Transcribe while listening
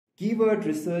Keyword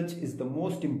research is the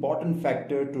most important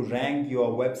factor to rank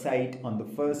your website on the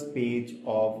first page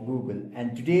of Google.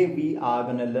 And today we are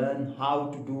going to learn how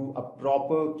to do a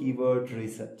proper keyword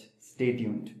research. Stay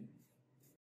tuned.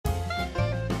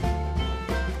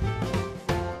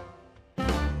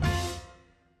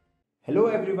 Hello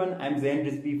everyone, I'm Zain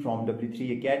Rizvee from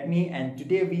W3 Academy, and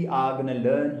today we are going to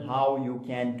learn how you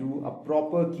can do a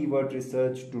proper keyword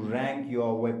research to rank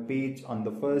your web page on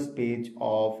the first page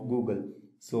of Google.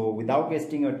 So without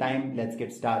wasting your time, let's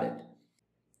get started.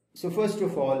 So first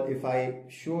of all, if I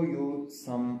show you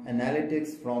some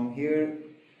analytics from here,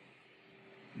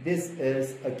 this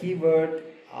is a keyword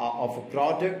of a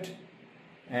product,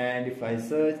 and if I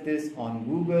search this on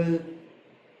Google,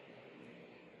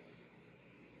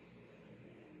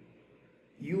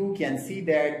 you can see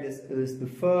that this is the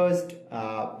first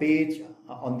page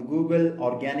on the Google,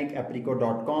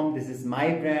 organicapricot.com. This is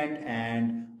my brand,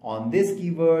 and on this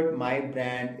keyword, my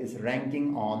brand is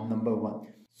ranking on number 1.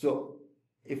 So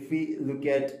if we look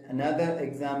at another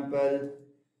example,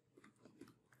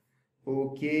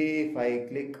 okay, if I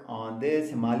click on this,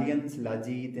 Himalayan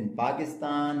Silajit in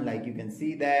Pakistan, like you can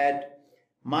see that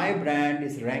my brand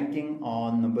is ranking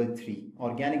on number 3,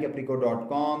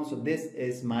 organicapricot.com. So this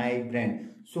is my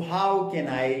brand. So how can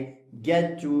I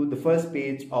get to the first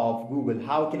page of Google?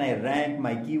 How can I rank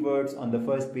my keywords on the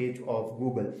first page of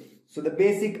Google? So the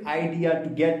basic idea to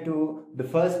get to the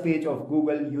first page of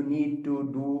Google, you need to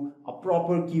do a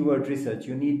proper keyword research.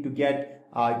 You need to get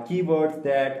keywords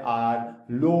that are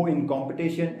low in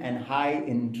competition and high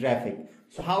in traffic.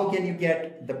 So how can you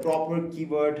get the proper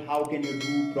keyword? How can you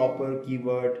do proper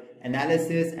keyword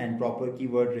analysis and proper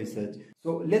keyword research?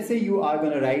 So let's say you are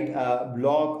going to write a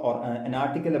blog or an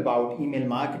article about email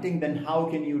marketing. Then how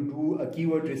can you do a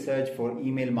keyword research for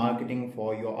email marketing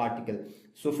for your article?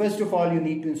 So first of all, you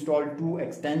need to install 2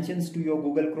 extensions to your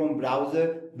Google Chrome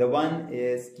browser. The one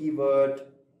is Keyword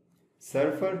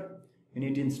Surfer. You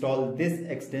need to install this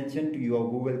extension to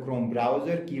your Google Chrome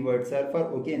browser, Keyword Surfer.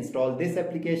 Okay, install this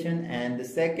application. And the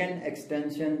second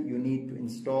extension you need to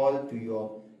install to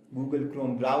your Google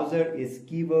Chrome browser is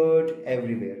Keyword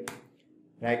Everywhere.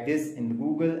 Write this in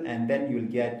Google and then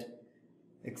you'll get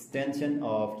extension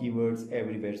of Keywords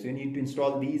Everywhere. So you need to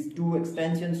install these 2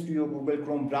 extensions to your Google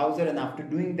Chrome browser, and after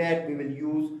doing that, we will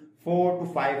use 4 to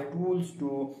 5 tools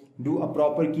to do a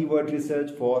proper keyword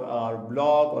research for our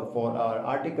blog or for our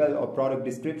article or product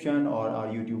description or our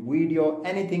YouTube video.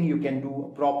 Anything you can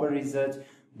do proper research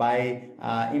by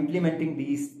implementing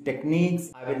these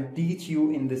techniques I will teach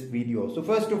you in this video. So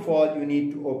first of all, you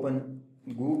need to open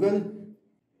Google,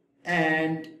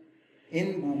 and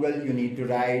in Google you need to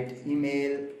write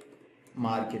email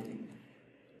marketing.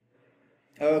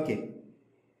 Okay.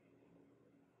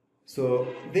 So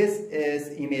this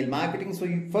is email marketing. So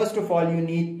first of all, you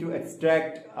need to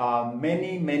extract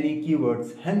many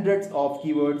keywords, hundreds of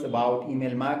keywords about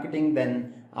email marketing.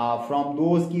 Then from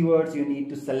those keywords, you need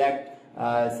to select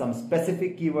some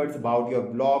specific keywords about your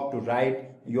blog to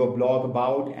write your blog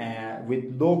about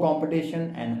with low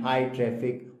competition and high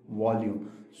traffic volume.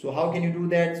 So how can you do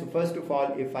that? So first of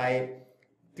all, if I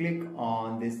click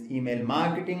on this email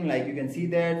marketing, like you can see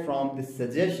that from the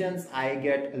suggestions I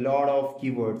get a lot of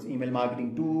keywords: email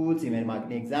marketing tools, email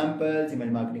marketing examples, email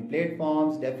marketing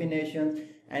platforms, definitions,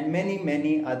 and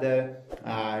many other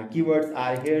keywords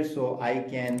are here. So I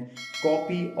can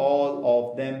copy all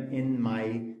of them in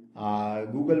my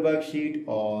Google worksheet,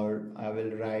 or I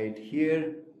will write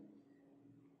here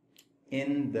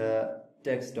in the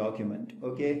text document.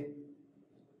 Okay,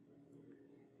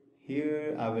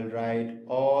 here I will write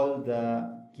all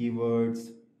the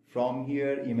keywords from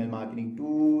here, email marketing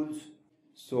tools.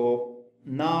 So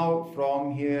now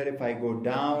from here, if I go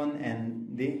down,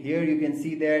 and here you can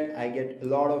see that I get a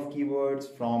lot of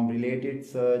keywords from related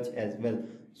search as well.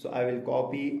 So I will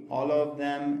copy all of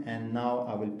them, and now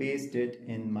I will paste it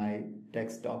in my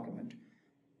text document.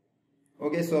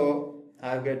 Okay, so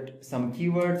I've got some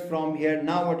keywords from here.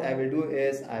 Now what I will do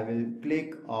is I will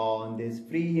click on this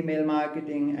free email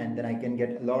marketing, and then I can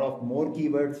get a lot of more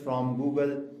keywords from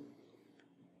Google.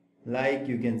 Like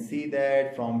you can see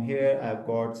that from here I've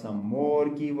got some more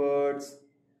keywords.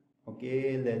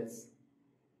 Okay, let's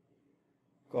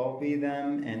copy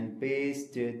them and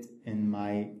paste it in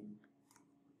my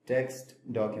text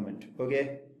document.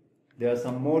 Okay, there are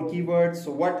some more keywords. So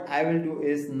what I will do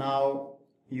is now,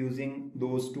 using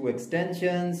those 2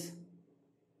 extensions,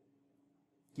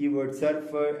 Keyword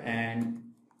Surfer and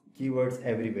Keywords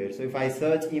Everywhere. So if I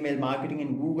search email marketing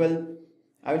in Google,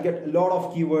 I will get a lot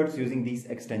of keywords using these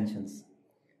extensions.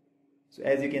 So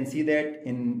as you can see that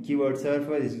in Keyword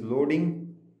Surfer is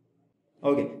loading.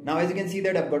 Okay, now as you can see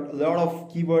that I've got a lot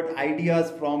of keyword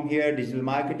ideas from here: digital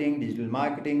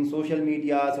marketing, social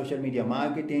media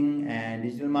marketing, and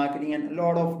digital marketing, and a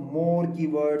lot of more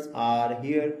keywords are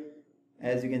here.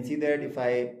 As you can see that if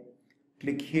I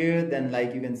click here, then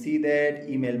like you can see that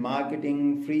email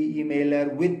marketing, free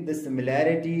emailer, with the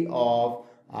similarity of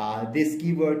this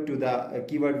keyword to the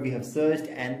keyword we have searched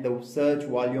and the search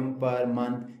volume per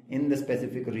month in the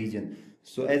specific region.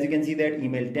 So as you can see that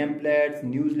email templates,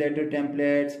 newsletter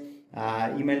templates,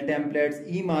 email templates,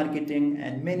 e-marketing,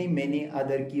 and many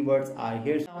other keywords are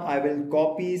here. Now I will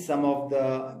copy some of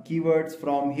the keywords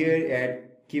from here,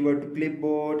 add keyword to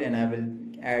clipboard, and I will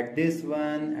add this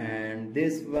one and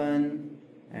this one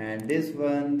and this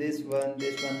one,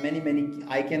 many.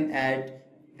 I can add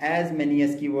as many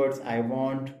as keywords I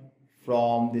want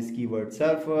from this keyword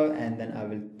surfer, and then I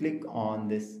will click on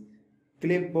this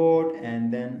clipboard,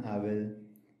 and then I will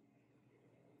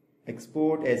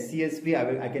export as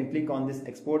CSV. I can click on this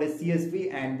export as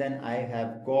CSV, and then I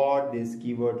have got this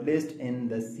keyword list in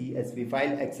the CSV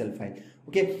file, Excel file.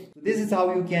 Okay, so this is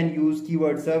how you can use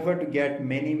keyword surfer to get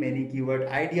many keyword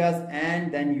ideas,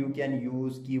 and then you can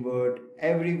use keyword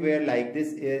everywhere. Like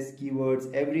this is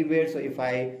keywords everywhere. So if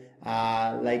I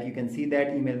like you can see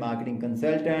that email marketing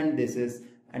consultant, this is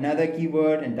another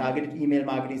keyword, and targeted email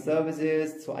marketing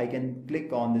services. So I can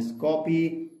click on this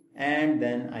copy, and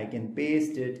then I can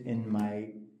paste it in my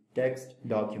text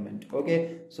document.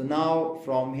 Okay, so now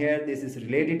from here this is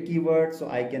related keyword, so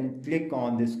I can click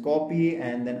on this copy,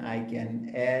 and then I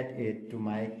can add it to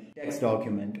my text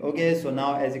document. Okay, so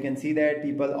now as you can see that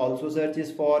people also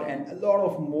searches for, and a lot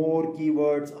of more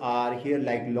keywords are here,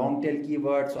 like long tail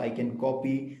keywords. So I can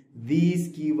copy these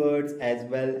keywords as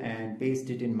well and paste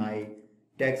it in my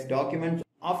text document.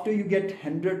 After you get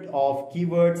 100 of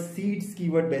keywords, seeds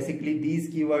keyword, basically these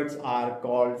keywords are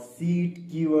called seed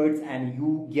keywords, and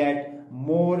you get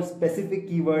more specific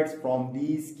keywords from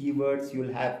these keywords.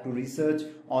 You'll have to research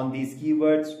on these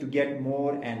keywords to get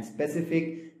more and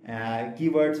specific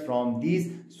keywords from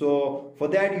these. So for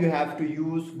that you have to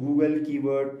use Google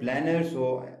Keyword Planner.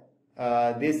 So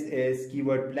this is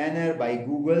Keyword Planner by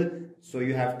Google. So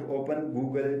you have to open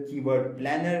Google Keyword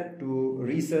Planner to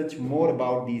research more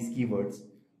about these keywords.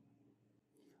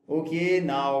 Okay,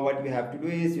 now what you have to do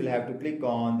is you'll have to click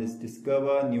on this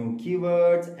discover new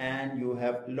keywords, and you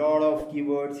have a lot of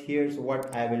keywords here. So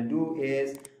what I will do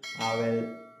is I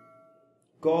will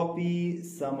copy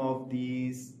some of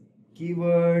these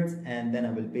keywords, and then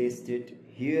I will paste it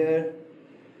here.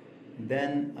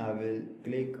 Then I will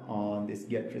click on this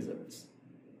get results.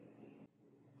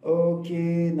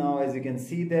 Okay, now as you can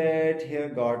see that here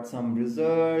got some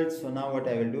results. So now what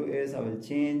I will do is I will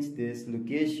change this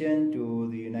location to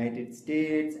the United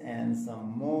States and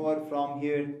some more from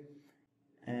here,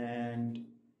 and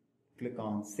click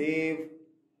on save.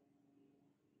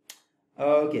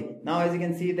 Okay, now as you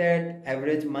can see that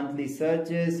average monthly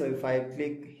searches. So if I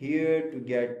click here to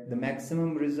get the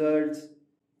maximum results.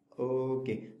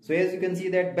 Okay, so as you can see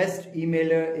that best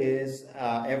emailer is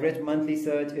average monthly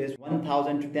search is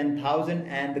 1000 to 10,000,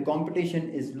 and the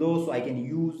competition is low, so I can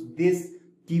use this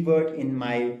keyword in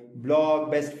my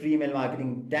blog. Best free email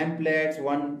marketing templates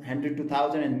 100 to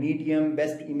 1000, and medium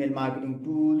best email marketing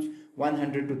tools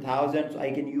 100 to 1000. So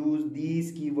I can use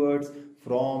these keywords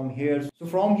from here. So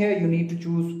from here you need to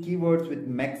choose keywords with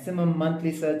maximum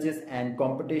monthly searches and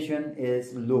competition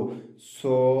is low.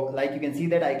 So like you can see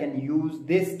that I can use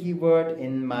this keyword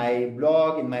in my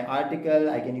blog, in my article.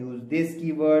 I can use this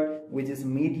keyword which is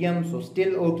medium, so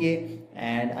still okay,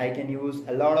 and I can use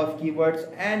a lot of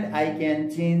keywords, and I can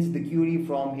change the query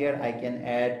from here. I can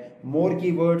add more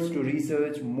keywords to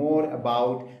research more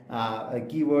about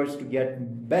keywords to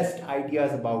get best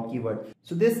ideas about keyword.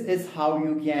 So this is how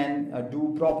you can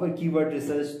do proper keyword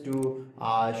research to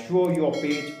show your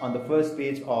page on the first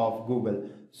page of Google.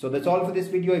 So that's all for this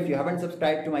video. If you haven't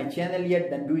subscribed to my channel yet,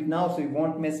 then do it now so you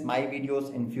won't miss my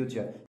videos in future.